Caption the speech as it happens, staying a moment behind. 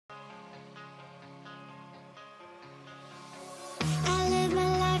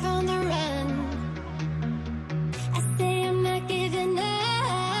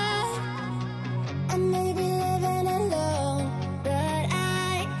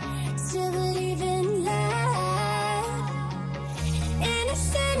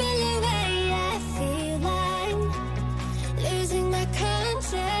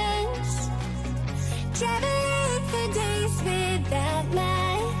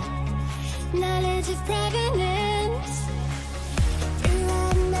of pregnance.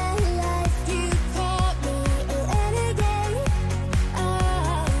 Throughout my life, you taught me a renegade.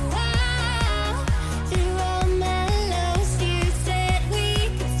 Through all my lows, you said we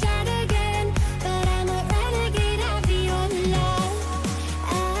could start again, but I'm a renegade of your love.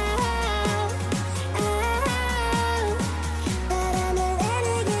 But I'm a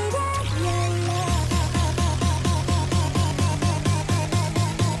renegade of your love.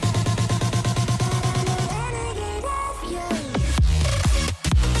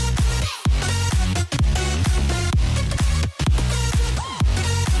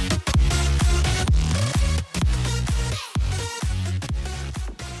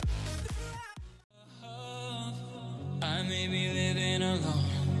 I may be living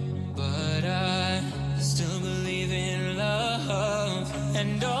alone, but I still believe in love.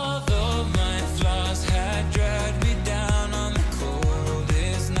 And although my flaws had dragged me down on the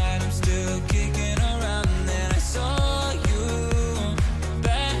coldest night, I'm still kicking around. Then I saw you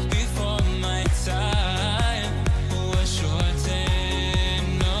back before my time was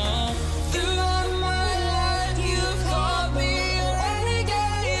shortened. No, throughout my life you've called me a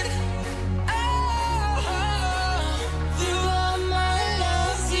renegade. Throughout my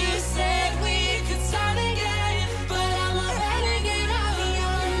loves, you said we could start again, but I'm a renegade of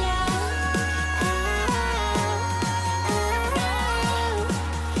your love.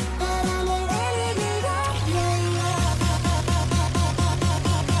 But I'm a renegade of your love.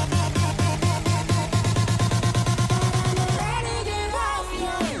 Renegade of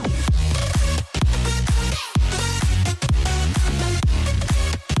your love.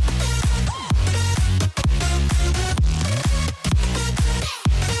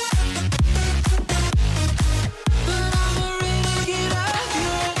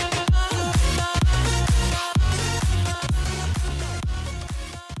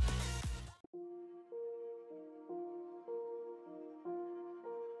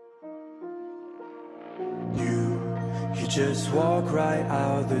 You just walk right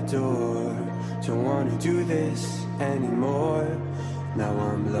out the door. Don't wanna do this anymore. Now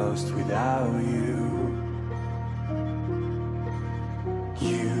I'm lost without you.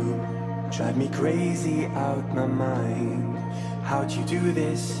 You drive me crazy out my mind. How'd you do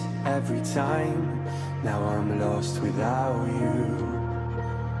this every time? Now I'm lost without you.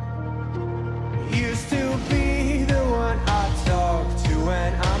 Used to be the one I talk to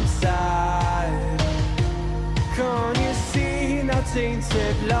when I'm sad. Can't you see now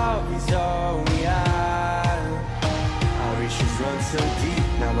tainted love is all we have? Our issues run so deep,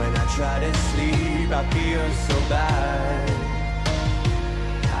 now when I try to sleep I feel so bad.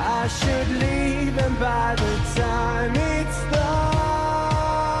 I should leave, and by the time it's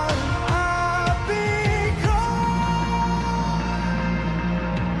done I'll be gone.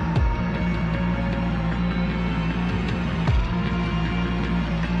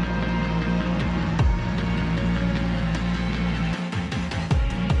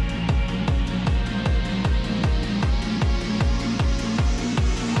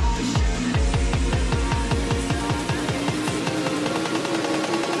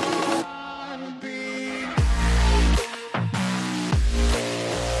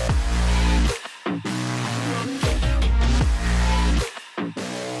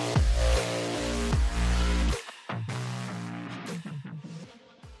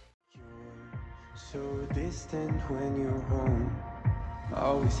 So distant when you're home,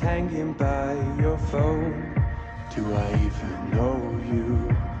 always hanging by your phone. Do I even know you?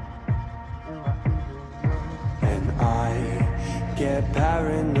 And I get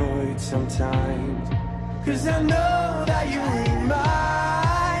paranoid sometimes, 'cause I know that you ain't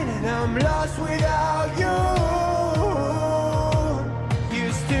mine, and I'm lost without you.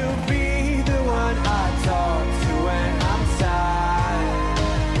 Used to be the one I talk to when I'm sad.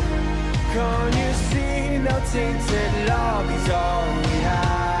 Can't you see now tainted love is all we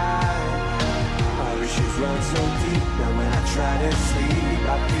have? Our issues run so deep, now when I try to sleep